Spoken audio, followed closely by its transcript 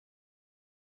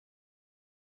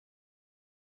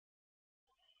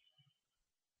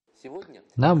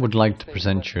Now I would like to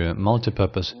present you a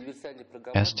multipurpose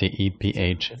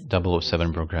STERH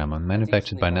 007 programmer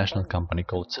manufactured by a national company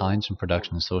called Science and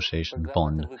Production Association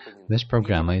Bonn. This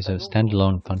programmer is a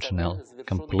standalone functional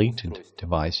completed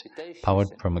device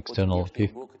powered from external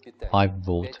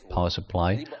 5-volt power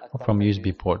supply or from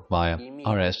USB port via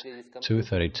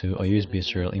RS232 or USB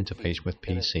serial interface with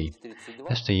PC.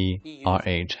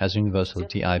 STERH has universal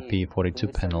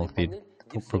DIP42 panel feed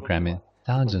for programming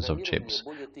thousands of chips,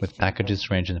 with packages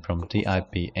ranging from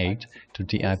DIP8 to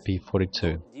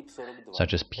DIP42,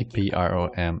 such as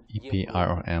PPROM,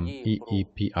 EPROM,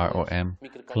 EEPROM,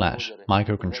 flash,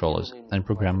 microcontrollers, and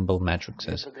programmable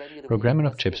matrices. Programming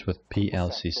of chips with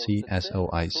PLCC,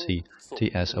 SOIC,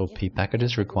 TSOP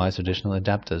packages requires additional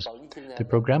adapters. The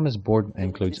programmer's board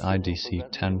includes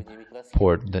IDC-10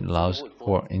 port that allows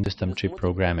for in-system chip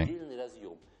programming.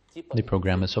 The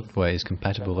programmer software is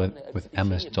compatible with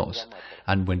MS-DOS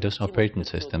and Windows operating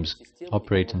systems,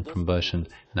 operating from version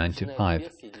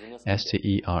 95.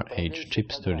 STERH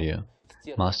CHIP STUDIO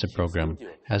Master Program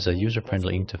has a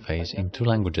user-friendly interface in 2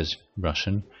 languages,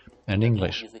 Russian and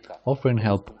English, offering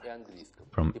help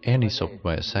from any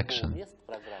software section.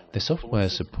 The software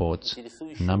supports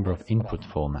a number of input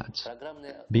formats,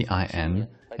 BIN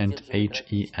and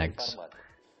HEX,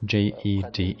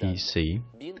 JEDEC,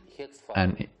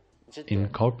 and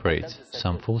incorporates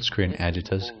some full-screen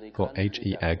editors for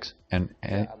HEX and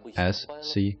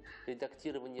ASCII.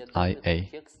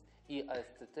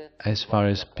 As far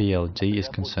as PLD is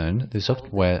concerned, the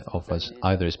software offers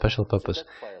either a special-purpose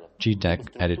JEDEC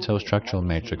editor or structural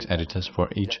matrix editors for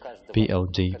each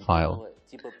PLD file.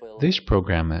 This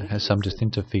programmer has some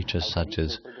distinctive features such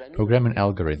as programming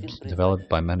algorithms developed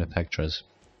by manufacturers.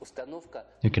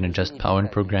 You can adjust power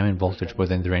and programming voltage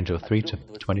within the range of 3 to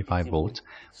 25 volts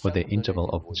with the interval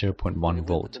of 0.1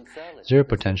 volt, 0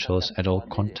 potentials at all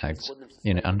contacts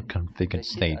in an unconfigured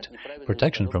state,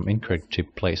 protection from incorrect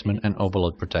chip placement and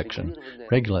overload protection,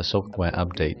 regular software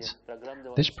updates.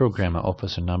 This programmer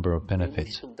offers a number of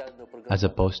benefits. As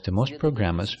opposed to most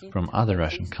programmers from other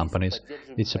Russian companies,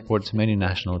 it supports many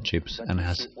national chips and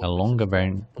has a longer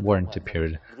warranty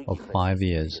period of 5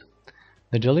 years.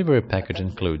 The delivery package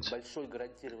includes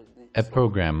a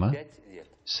programmer,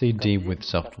 CD with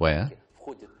software,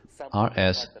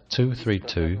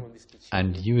 RS232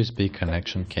 and USB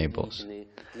connection cables,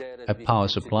 a power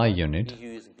supply unit,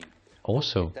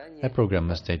 also a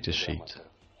programmer's datasheet.